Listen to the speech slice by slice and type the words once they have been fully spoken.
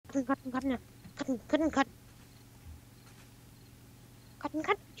cotton, cotton, cotton, cotton, cotton, cotton, cotton,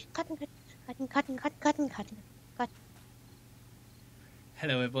 cotton, cotton, cotton, cotton, cotton.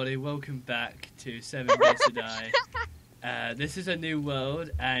 Hello everybody, welcome back to 7DaysToDie. This is a new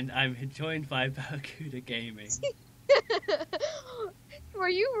world and I'm joined by barracudagaming. Were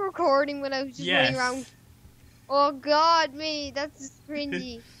you recording when I was just running around? Oh god, me, that's just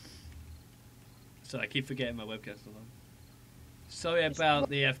cringy. So I keep forgetting my webcam's still on. Sorry about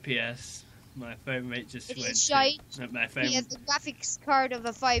the FPS. My phone rate just went. It's shite. My phone. He has the graphics card of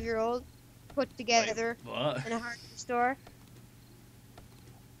a 5-year-old put together what? in a hardware store.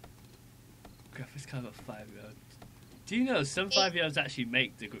 Graphics card of a 5-year-old. Do you know some 5-year-olds actually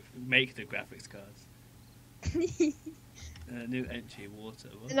make the graphics cards? New entry water.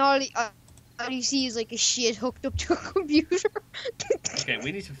 What? And all you see is like a shit hooked up to a computer. Okay,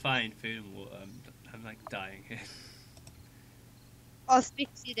 we need to find food and water. I'm like dying here. I'll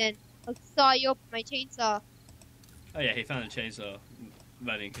fix it then. I'll saw you up with my chainsaw. Oh yeah, he found a chainsaw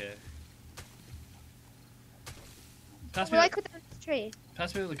running here. I cut down the tree?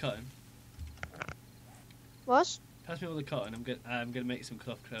 Pass me all the cotton. What? Pass me all the cotton. I'm gonna make some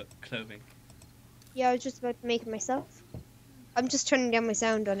clothing. Yeah, I was just about to make it myself. I'm just turning down my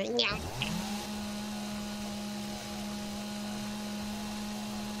sound on it. Yeah.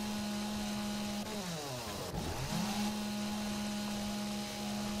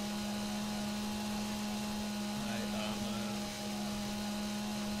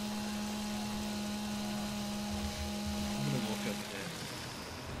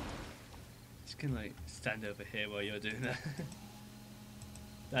 Can like stand over here while you're doing that.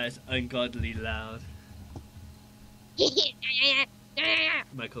 That is ungodly loud. Am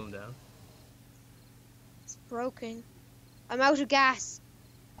I calm down? It's broken. I'm out of gas.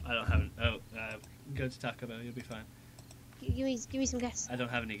 I don't have. Go to Taco Bell. You'll be fine. Give me some gas. I don't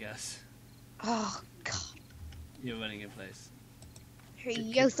have any gas. Oh god. You're running in place.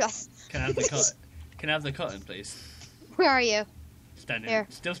 Useless. Can I have the cotton? Can I have the cotton, please? Where are you? Standing. There.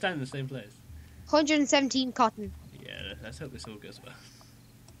 Still standing in the same place. 117 cotton. Yeah, let's hope this all goes well.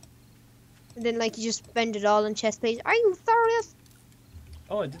 And then, like, you just spend it all on chest plate. Are you serious?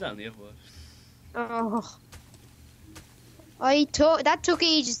 Oh, I did that on the other one. Oh. That took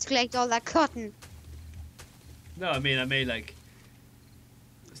ages to collect all that cotton. No, I mean, I made like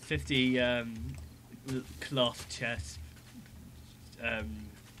 50 cloth chest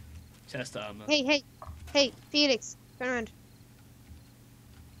armor. Hey, Felix, turn around.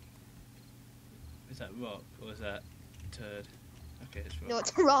 Is that rock or is that turd? Okay, it's rock. No,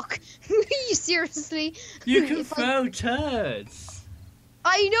 it's a rock. You seriously? You can throw turds!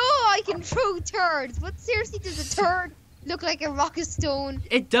 I know I can throw turds, but seriously, does a turd look like a rock of stone?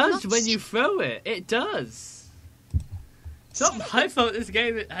 It does when you throw it. It does. It's not my fault this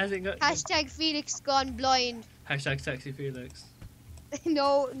game hasn't got... Hashtag Felix gone blind. Hashtag sexy Felix.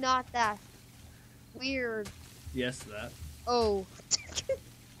 No, not that. Weird. Yes, that. Oh.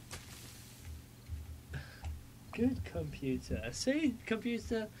 Good computer. See,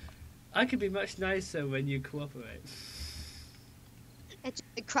 computer, I can be much nicer when you cooperate.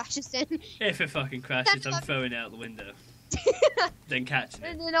 It crashes then. If it fucking crashes, I'm throwing it out the window. Then catching it.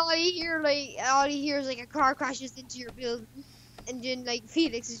 And then all you hear is like a car crashes into your building, and then like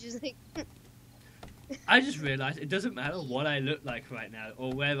Felix is just like. I just realised it doesn't matter what I look like right now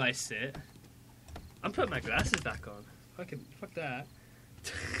or where I sit. I'm putting my glasses back on. Fuck that.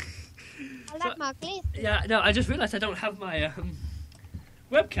 I like my glasses. Yeah, no, I just realised I don't have my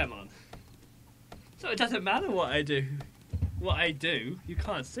webcam on. So it doesn't matter what I do. What I do, you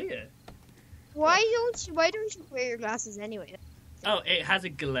can't see it. Why don't you wear your glasses anyway? Oh, it has a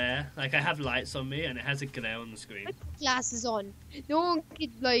glare. Like, I have lights on me and it has a glare on the screen. I put glasses on. No one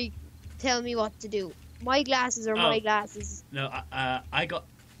could like tell me what to do. My glasses are my glasses. No, I got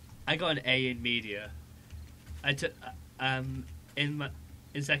an A in media. I took in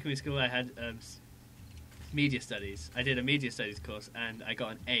secondary school I had media studies. I did a media studies course and I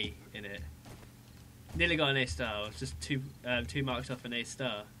got an A in it. Nearly got an A star. I was just two marks off an A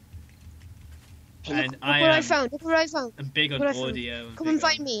star. Hey, and look what I found. Look what I found. I'm big on audio. Come and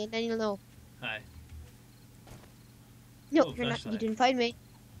find me, and then you'll know. Hi. No, you're not. You didn't find me.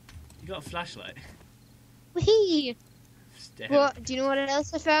 You got a flashlight. Whee! Well, do you know what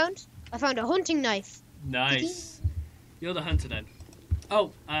else I found? I found a hunting knife. Nice. You're the hunter then.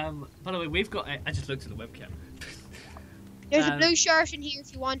 Oh, by the way, we've got. I just looked at the webcam. There's a blue shirt in here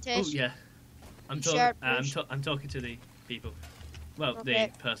if you want it. Oh yeah. I'm talking to the people. Well,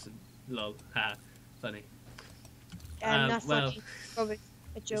 okay. The person. Lol. Ha. Funny. Not funny. Probably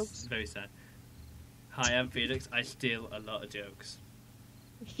a joke. It's very sad. Hi, I'm Felix. I steal a lot of jokes.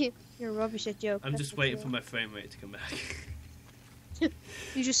 You're rubbish at jokes. I'm just waiting for my frame rate to come back.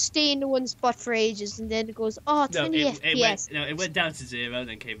 You just stay in the one spot for ages, and then it goes, oh, 20 FPS. It went down to 0 and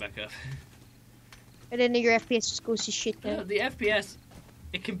then came back up. And then your FPS just goes to shit now. No, the FPS,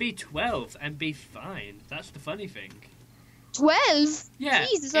 it can be 12 and be fine. That's the funny thing. 12? Yeah.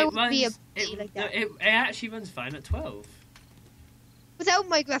 Jesus, I wouldn't be like that. It actually runs fine at 12. Without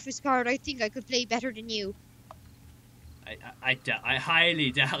my graphics card, I think I could play better than you. I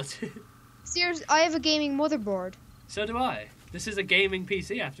highly doubt it. Seriously, I have a gaming motherboard. So do I. This is a gaming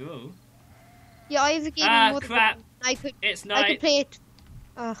PC after all. Yeah, I have a gaming motherboard. Crap. It's night. I could play it.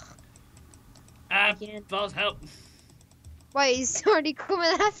 Ugh. Balls, help. Why, is already coming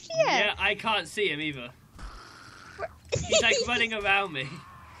after you? Yeah, I can't see him either. He's like running around me.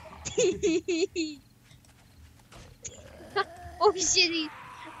 Oh shit,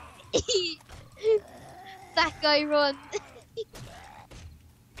 that guy run.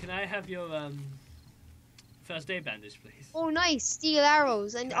 Can I have your first aid bandage, please? Oh nice, steel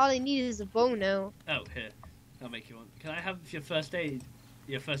arrows, and all I need is a bow now. Oh, here. I'll make you one. Can I have your first aid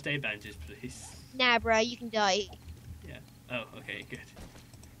bandages, please? Nah, bruh, you can die. Yeah. Oh, okay, good.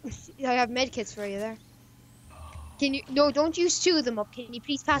 I have medkits for you there. Can you? No, don't use 2 of them up. Can you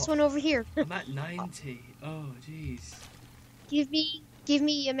please pass one over here? I'm at 90. Oh, jeez. Give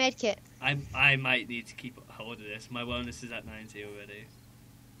me a medkit. I might need to keep hold of this. My wellness is at 90 already.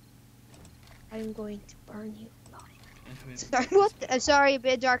 I'm going to burn you alive. Sorry, what? Sorry, a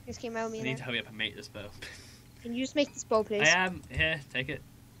bit of darkness came out of me. I need to hurry up and make this bow. Can you just make this bow, please? I am. Here, take it.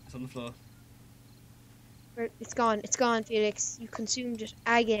 It's on the floor. It's gone. It's gone, Felix. You consumed it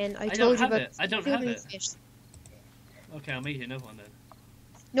again. I don't told you have about it. I don't have it. fish. Okay, I'll make you another one then.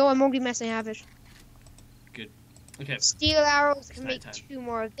 No, I'm only messing. I have it. Good. Okay. Steel arrows can make nighttime. 2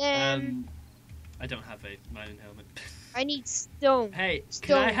 more of them. I don't have a mining helmet. I need stone. Hey, stone.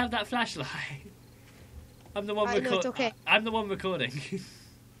 can I have that flashlight? I'm the one recording. No, it's okay. I'm the one recording.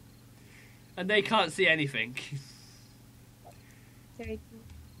 And they can't see anything. Very cool.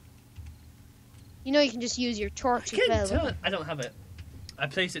 You know you can just use your torch as well. I don't have it. I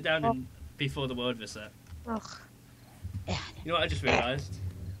placed it down before the world reset. Ugh. Yeah. You know what I just realised?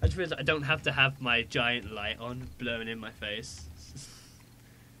 I just realised I don't have to have my giant light on blowing in my face.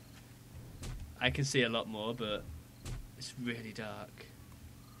 I can see a lot more, but it's really dark.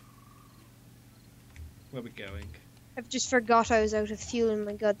 Where are we going? I've just forgot I was out of fuel in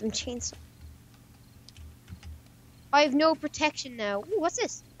my goddamn chainsaw. I have no protection now. Ooh, what's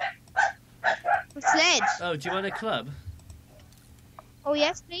this? What's lead? Oh, do you want a club? Oh,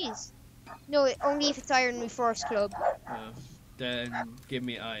 yes, please. No, only if it's Iron Reforce Club. Oh, then give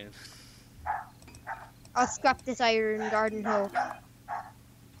me iron. I'll scrap this iron garden hoe.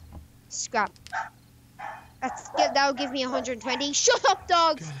 Scrap. That'll give me 120. Shut up,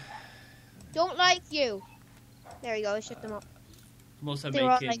 dogs! Don't like you. There we go, I shut them up. I'm also They're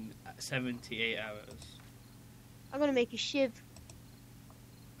all making 78 arrows. I'm gonna make a shiv.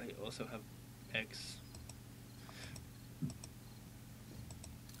 I also have eggs.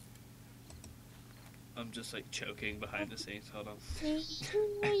 I'm just like choking behind the scenes. Hold on.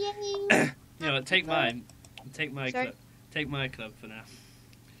 You know what? Take mine. Take my club. Take my club for now.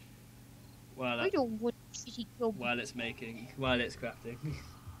 I don't want shitty club. While it's crafting.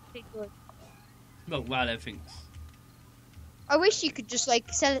 Okay, good. Well, while everything's. I wish you could just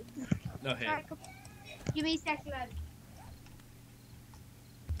like sell it. No, here. Give me a second.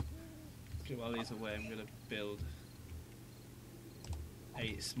 Okay, while he's away, I'm gonna build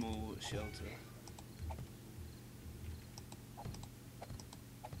a small shelter.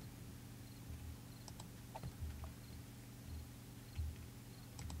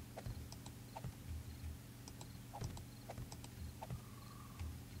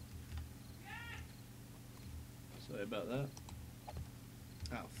 Sorry about that.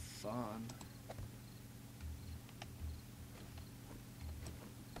 Oh, fun.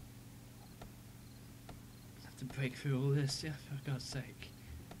 To break through all this, yeah, for God's sake.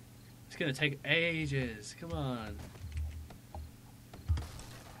 It's gonna take ages, come on. But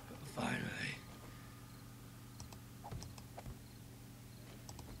finally.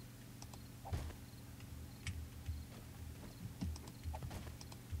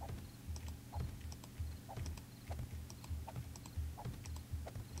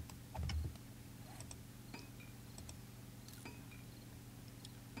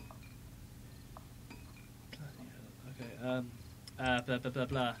 Blah blah blah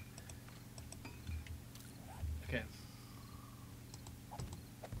blah. Okay.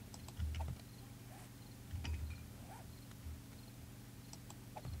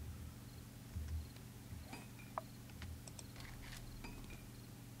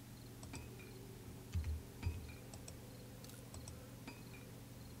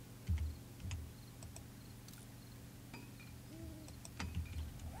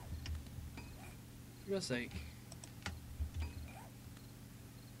 For God's sake.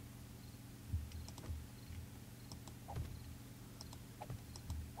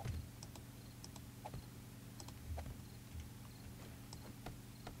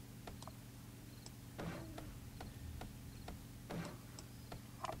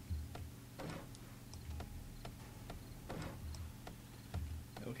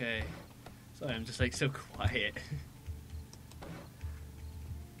 Okay. Sorry, I'm just like so quiet.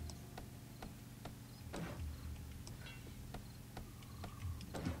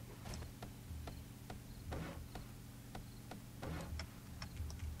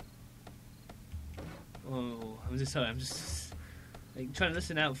 Oh, I'm just sorry, I'm just like trying to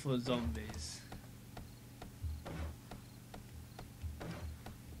listen out for zombies.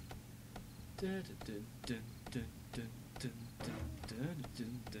 Dun, dun, dun, dun, dun, dun, dun, dun,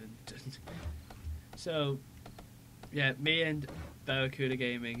 dun, dun, dun. So, yeah, me and Barracuda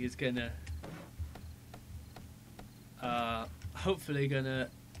Gaming is gonna hopefully gonna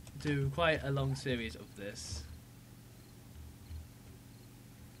do quite a long series of this.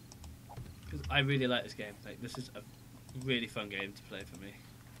 Because I really like this game. Like, this is a really fun game to play for me.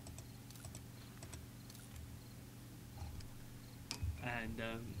 And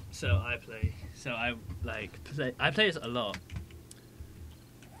I play this a lot.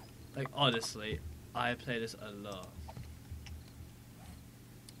 Like, honestly, I play this a lot.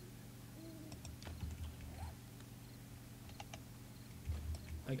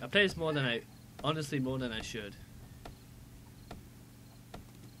 Like, I play this more than I should.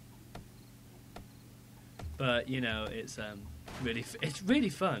 But you know, it's really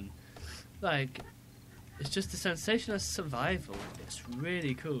fun. Like, it's just a sensation of survival. It's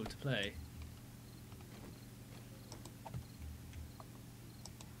really cool to play.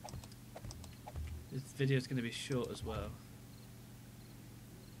 This video is going to be short as well,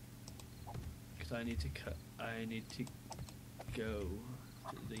 because I need to go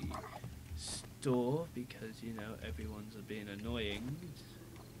to the store because, you know, everyone's being annoying.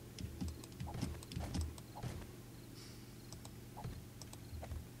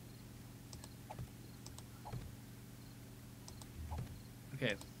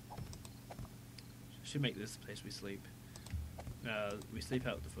 Okay. Should make this the place we sleep. We sleep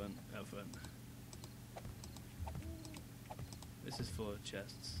out front. This is for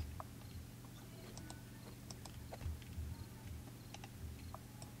chests.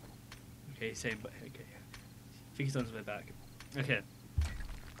 Okay, same, but okay. I think he's on his way back. Okay.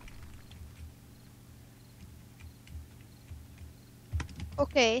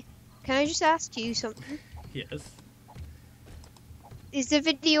 Okay, can I just ask you something? Yes. Is the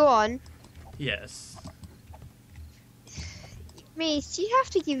video on? Yes. Mate, you have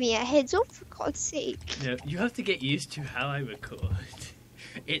to give me a heads up for God's sake. No, you have to get used to how I record.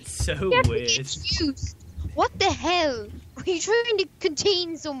 It's so You have weird. to get used. What the hell? Are you trying to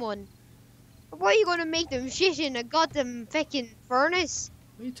contain someone? Why are you going to make them shit in a goddamn fucking furnace?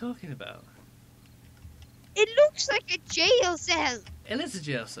 What are you talking about? It looks like a jail cell. It is a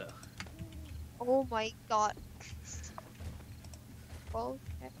jail cell. Oh my god.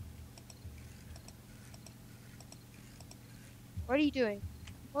 Okay. What are you doing?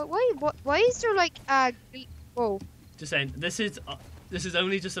 Why is there like whoa. Just saying, this is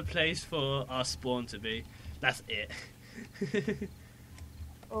only just a place for our spawn to be. That's it.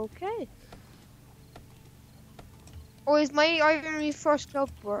 Okay. Oh, is my Iron First Club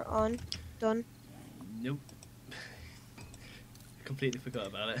on? Done. Nope. Completely forgot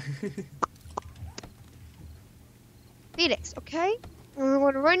about it. Felix, okay? We're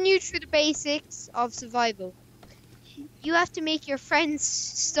going to run you through the basics of survival. You have to make your friends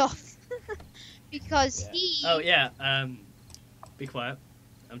stuff. Because he... Oh, yeah. Be quiet.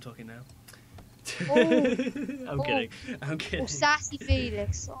 I'm talking now. Oh. I'm kidding. I'm kidding. Oh, sassy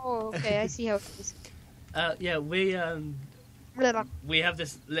Felix. Oh, okay. I see how it is. Yeah, we have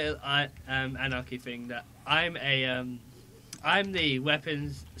this little anarchy thing that I'm the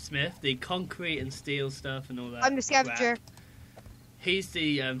weapons smith, the concrete and steel stuff and all that. I'm the scavenger. Crap. He's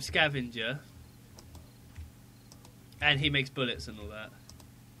the scavenger, and he makes bullets and all that.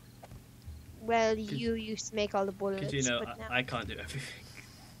 Well, you used to make all the bullets. Because, you know, but I can't do everything.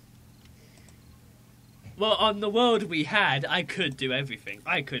 Well, on the world we had, I could do everything.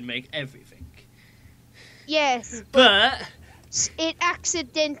 I could make everything. Yes, but it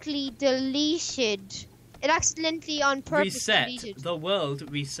accidentally deleted. It accidentally on purpose deleted. The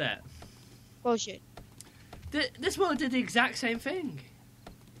world reset. Bullshit. This world did the exact same thing.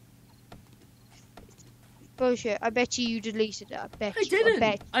 Bullshit. I bet you deleted it. I bet I you. didn't. I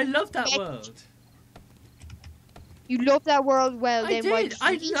bet. I love that world. You love that world well, I then why did. did you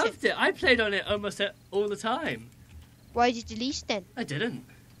I delete loved it. I played on it almost all the time. Why did you delete it then? I didn't.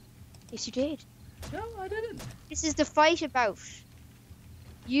 Yes, you did. No, I didn't. This is the fight about.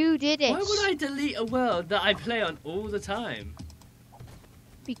 You did it. Why would I delete a world that I play on all the time?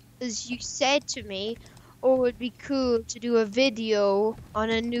 Because you said to me, oh, it would be cool to do a video on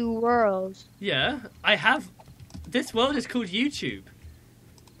a new world. Yeah, I have. This world is called YouTube.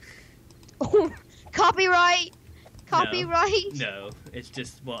 Oh, copyright! Copyright! No, it's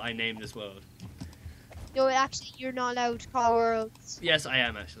just what I named this world. No, actually, you're not allowed to call worlds. Yes, I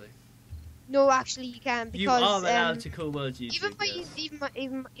am actually. No, actually, you can't because You are allowed to call words YouTube.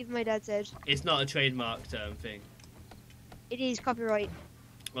 Even my dad said it's not a trademarked thing. it is copyright.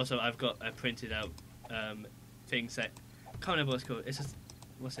 Also, I've got a printed out thing set. Can't remember what it's called. It's just,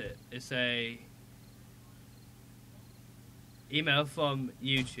 what's it? It's a email from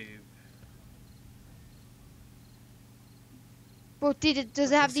YouTube. But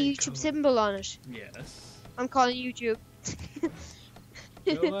does it have the What's it YouTube called? symbol on it? Yes. I'm calling YouTube.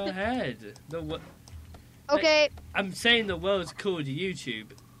 Go ahead. Okay. I'm saying the world's called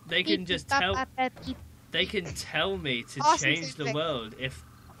YouTube. They can just tell. They can tell me to Awesome change the feedback. world if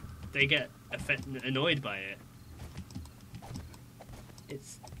they get annoyed by it.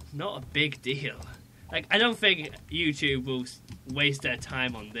 It's not a big deal. Like, I don't think YouTube will waste their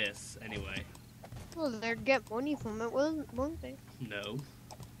time on this anyway. Well, they'll get money from it, won't they? No.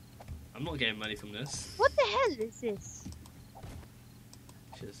 I'm not getting money from this. What the hell is this?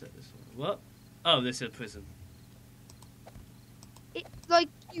 Should have said this one. What? Oh, this is a prison. Like,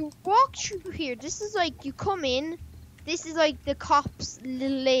 you walk through here. This is like, you come in. This is like the cops'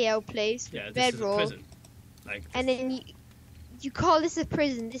 little layout place. Yeah, this bedroll. is a prison. Like, And then you call this a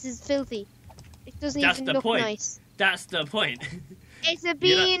prison. This is filthy. It doesn't That's even the look point. nice. that's the point. It's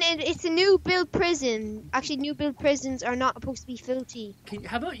it's a new build prison. Actually, new build prisons are not supposed to be filthy.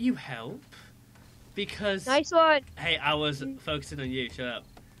 How about you help? Because Nice one. hey, I was focusing on you. Shut up.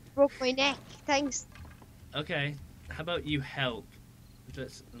 Broke my neck. Thanks. Okay. How about you help?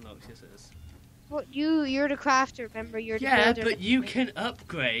 Let's unlock this. What you're the crafter. Remember, you're the Yeah, builder. but you can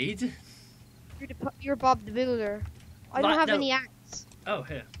upgrade. You're Bob the Builder. I don't Right, have no. any axe. Oh,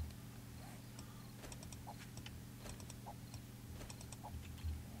 here.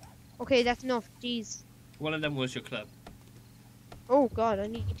 Okay, that's enough. Jeez. One of them was your club. Oh god, I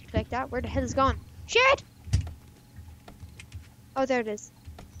need to collect that. Where the hell is it gone? Shit! Oh, there it is.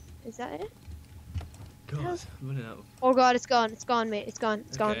 Is that it? God, I'm running out. Oh god, it's gone. It's gone, mate. It's gone.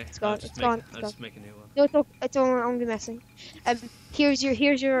 It's gone. Okay, It's gone. I'll just It's make- gone. I'll It's gone. just make a new one. No, it's only messing. Here's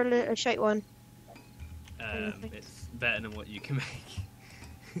your little shite one. It's better than what you can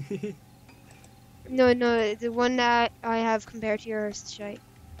make. No, the one that I have compared to yours is shite.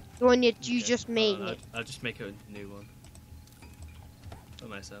 The one you Okay, just made. I'll just make a new one for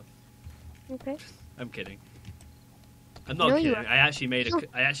myself. Okay. I'm kidding. I'm not No, you kidding. are. I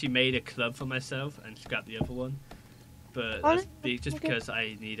actually made a club for myself and scrapped the other one. But Oh, that's just okay. because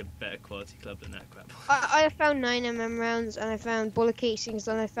I need a better quality club than that crap. I found 9mm rounds, and I found bullet casings,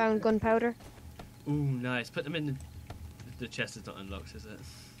 and I found gunpowder. Ooh, nice. Put them in the chest is not unlocked, is it?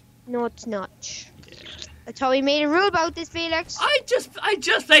 No, it's not. Yeah. That's how we made a rule about this, Felix. I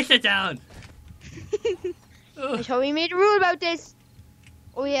just placed it down. Ugh. That's how we made a rule about this.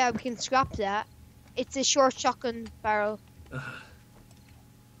 Oh yeah, we can scrap that. It's a short shotgun barrel. Ugh.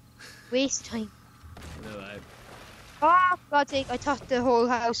 Waste time. No, Oh, for God's sake, I thought the whole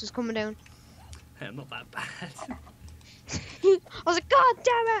house was coming down. I'm not that bad. I was like, God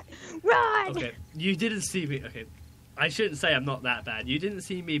damn it! Run! Okay, you didn't see me. Okay, I shouldn't say I'm not that bad. You didn't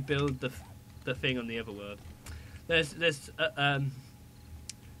see me build the thing on the other world. There's this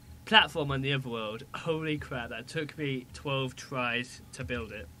platform on the other world. Holy crap! That took me 12 tries to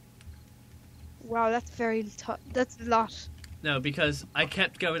build it. Wow, that's very tough. That's a lot. No, because I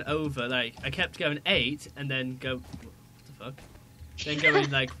kept going over. Like I kept going 8, and then go. What the fuck? Then going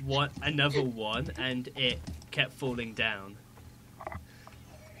like another 1, and it kept falling down.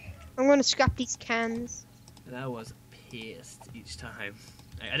 I'm gonna scrap these cans. And I was pissed each time.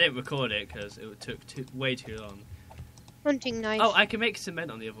 I didn't record it because it took way too long. Hunting knife. Oh, I can make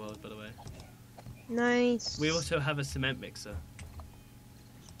cement on the other world, by the way. Nice. We also have a cement mixer.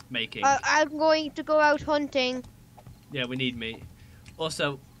 Making. I'm going to go out hunting. Yeah, we need meat.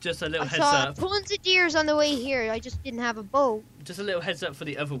 Also, just a little I heads saw up. tons of deers on the way here. I just didn't have a bow. Just a little heads up for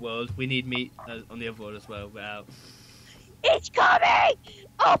the other world. We need meat on the other world as well. We're out. It's coming!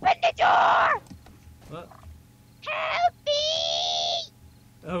 Open the door! What? Help me!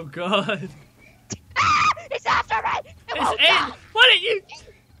 Oh God! Ah! It's after me! It won't It's in. stop! Why didn't you?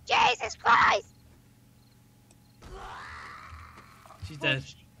 Jesus Christ! She's dead.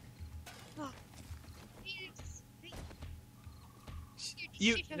 Oh.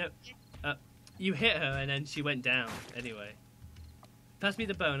 You hit her and then she went down. Anyway, pass me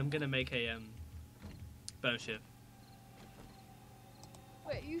the bone. I'm gonna make a bone shiv.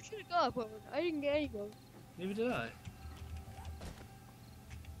 Wait, you should have got a bone. I didn't get any bone. Neither did I.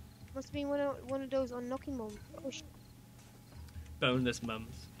 Must have been one of those unlucky moments. Oh, Boneless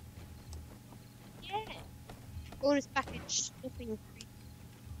mums. Yeah. Bonus package. Nothing free.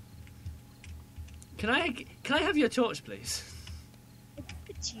 Can I have your torch, please? I give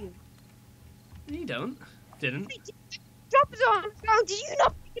it to you. You don't. Didn't. Drop it on the ground. Did you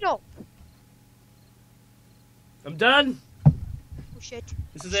not pick it up? I'm done. Oh shit.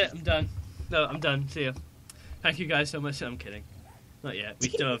 This is it. I'm done. No, I'm done. See ya. Thank you guys so much. I'm kidding. Not yet. We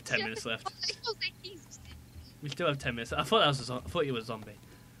still have 10 minutes left. We still have 10 minutes. I thought I thought you were a zombie.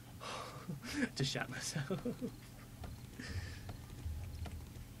 Just shat myself.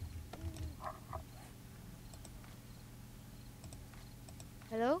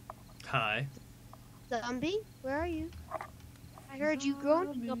 Hello? Hi. Zombie? Where are you? I heard you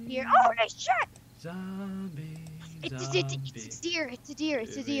groaning up here. Oh, nice shot! Zombie. It's a deer. It's a deer.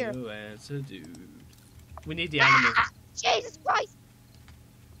 It's a deer. It's a dude. We need the animal. Jesus Christ!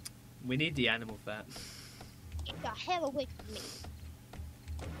 We need the animal fat. Get the hell away from me.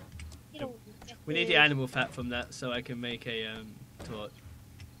 We need the animal fat from that so I can make a torch.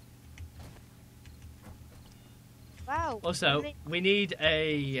 Wow. Also, we need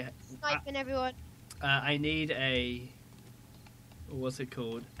a... Sniping everyone. I need a... What's it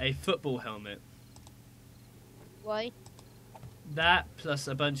called? A football helmet. Why? That, plus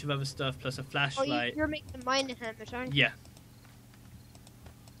a bunch of other stuff, plus a flashlight. Oh, you're making a mining helmet, aren't you? Yeah.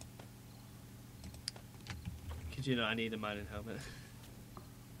 Because you know I need a mining helmet.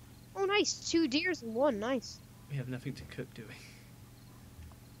 Oh, nice. 2 deers in 1. Nice. We have nothing to cook, do we?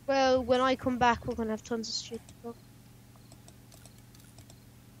 Well, when I come back, we're going to have tons of shit to cook.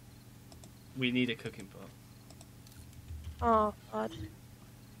 We need a cooking pot. Oh, God.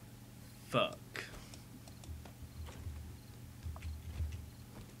 Fuck.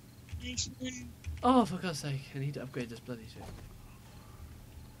 Nice one. Oh, for God's sake, I need to upgrade this bloody shit.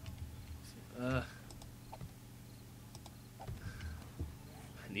 I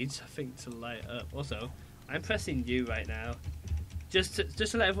need something to light up. Also, I'm pressing U right now. Just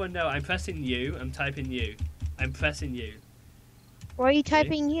to let everyone know, I'm pressing U. I'm typing U. I'm pressing U. Why are you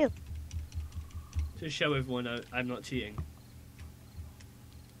typing U? To show everyone I'm not cheating.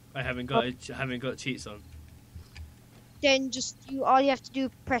 I haven't got cheats on. Then all you have to do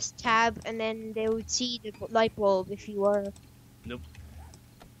press tab, and then they would see the light bulb if you were. Nope.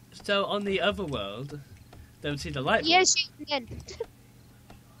 So on the other world, they would see the light bulb. Yes, you can.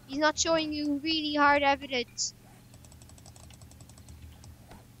 He's not showing you really hard evidence.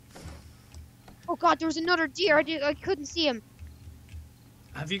 Oh God, there was another deer. I couldn't see him.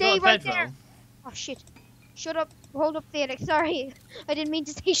 Have you Stay got a right bedroll? there. Oh shit! Shut up! Hold up, Felix. Sorry, I didn't mean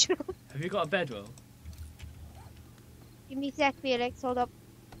to say shut up. Have you got a bedroll? Give me a sec, Felix. Hold up.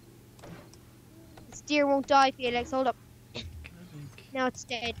 This deer won't die, Felix. Hold up. Can I make... Now it's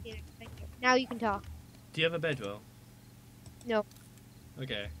dead, Felix. Thank you. Now you can talk. Do you have a bedroll? No.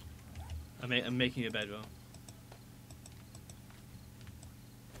 Okay. I'm making a bedroll.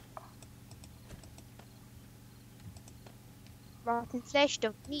 Rotten flesh,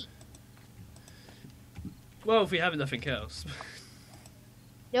 don't need. Well, if we have nothing else.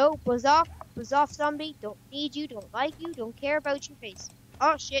 No, buzz off, zombie. Don't need you, don't like you, don't care about your face.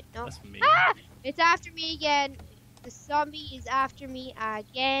 Oh shit, no. That's me. Ah! It's after me again. The zombie is after me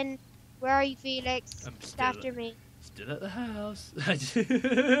again. Where are you, Felix? It's after me. Still at the house.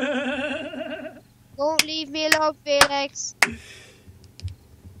 Don't leave me alone, Felix.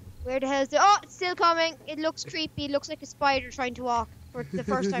 Where the hell is it? Oh, it's still coming. It looks creepy. It looks like a spider trying to walk for the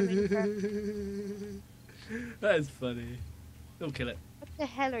first time in here. That is funny. Don't kill it. What the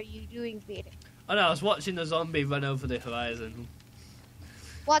hell are you doing, Felix? Oh no, I was watching the zombie run over the horizon.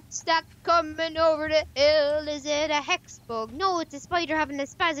 What's that coming over the hill? Is it a hex bug? No, it's a spider having a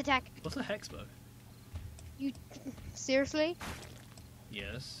spaz attack. What's a hex bug? You seriously?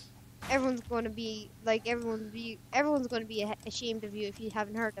 Yes. Everyone's going to be ashamed of you if you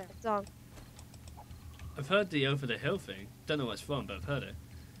haven't heard that song. I've heard the over the hill thing. Don't know what's from, but I've heard it.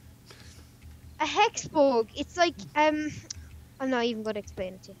 A hex bug. It's like I'm not even going to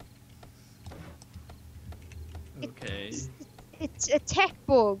explain it to you. Okay. It's a tech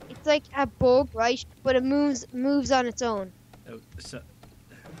bug. It's like a bug, right? But it moves on its own. Oh,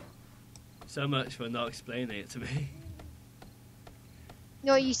 so much for not explaining it to me.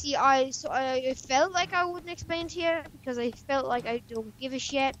 No, you see, I felt like I wouldn't explain to you because I felt like I don't give a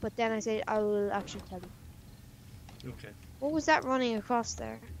shit, but then I said I will actually tell you. Okay. What was that running across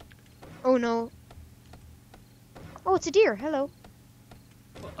there? Oh no. Oh, it's a deer. Hello.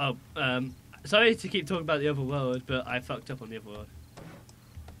 Oh, sorry to keep talking about the other world, but I fucked up on the other world.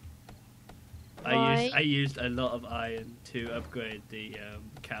 Why? I used a lot of iron to upgrade the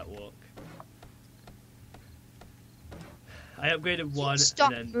catwalk. I upgraded one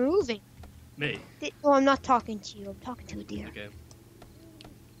Stop and then moving. me. Oh, I'm not talking to you. I'm talking to a deer. Okay.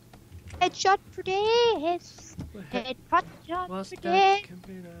 Headshot for days. Headshot What's for that days.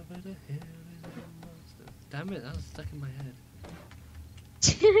 coming over the hill in a monster? Damn it, that was stuck in my head.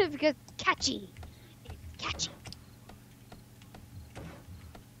 Because catchy. It's catchy.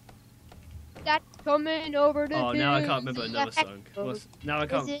 That coming over the Oh, now I hills can't remember is another a song. Hexbug. Now I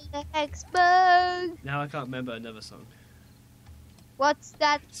can't. Is it a Hexbug? Now I can't remember another song. What's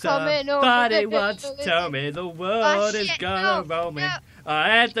that coming over Somebody the once hills? told me the world is shit, gonna no, roll me. no. I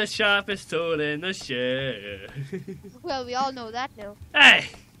had the sharpest tool in the shed. Well, we all know that now. Hey!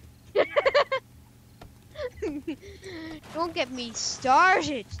 Don't get me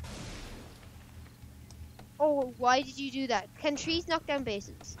started. Oh, why did you do that? Can trees knock down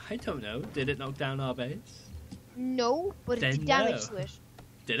bases? I don't know. Did it knock down our base? No, but it Then did damage no. to it.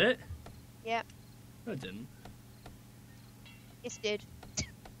 Did it? Yeah. No, it didn't. Yes, it did.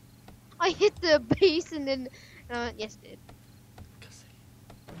 I hit the base and then... yes, it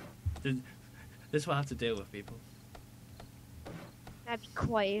did. This is what I have to deal with, people. Now be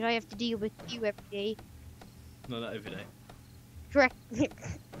quiet. I have to deal with you every day. No, not every day. Correct.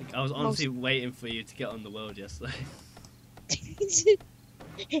 I was honestly waiting for you to get on the world yesterday.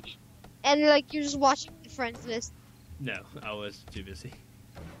 And like you're just watching the friends list. No, I was too busy.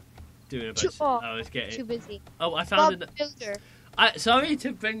 Doing a Too- bunch. oh, I was getting. Too busy. Oh, I Bob found an. Builder. Sorry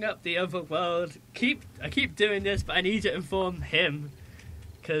to bring up the other world. I keep doing this, but I need to inform him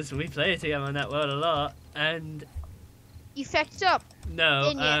because we play together on that world a lot. And You fecked up. no,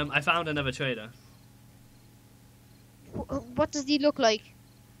 Didn't ya? I found another trader. What does he look like?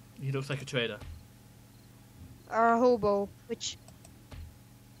 He looks like a trader. Or a hobo, which...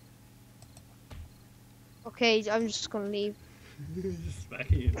 Okay, I'm just gonna leave.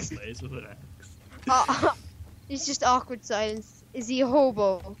 Smacking you in the face with an axe. It's just awkward silence. Is he a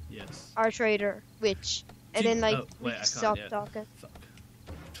hobo? Yes. Or a trader? Which? And then like, Oh, wait, I can't stop yet. talking. Fuck.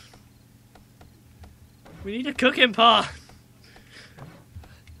 We need a cooking pot.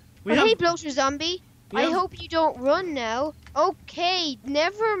 Hey, bloater zombie. we I have- hope you don't run now. Okay,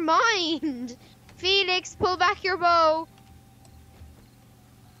 never mind. Felix, pull back your bow.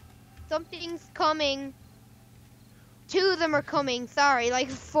 Something's coming. 2 of them are coming. Sorry, like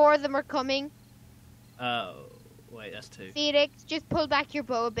 4 of them are coming. Oh, wait, that's 2. Felix, just pull back your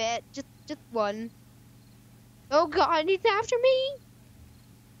bow a bit. Just 1. Oh God, he's after me.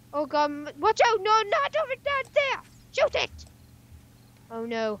 Oh God, watch out! No, not over there. Shoot it! Oh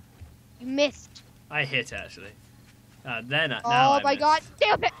no, you missed. I hit actually. Then now Oh I my missed. God,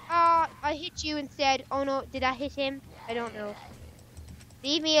 stop it! I hit you instead. Oh no, did I hit him? I don't know.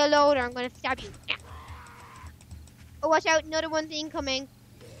 Leave me alone or I'm gonna stab you. Oh, watch out, another one's incoming.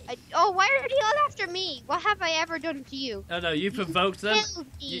 Oh, why are they all after me? What have I ever done to you? Oh no, you provoked them. Killed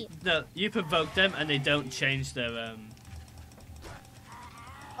me. You provoked them and they don't change their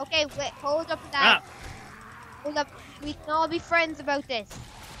Okay, wait, hold up with that. Hold up, we can all be friends about this.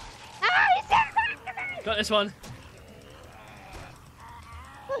 Ah, he's there! Got this one.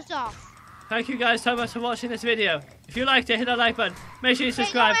 Push off. Thank you guys so much for watching this video. If you liked it, hit that like button. Make sure you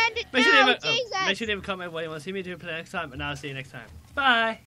subscribe. Hey, you end it Make sure you now, leave Jesus. make sure you leave a comment what you want to see me do for the next time, and I'll see you next time. Bye.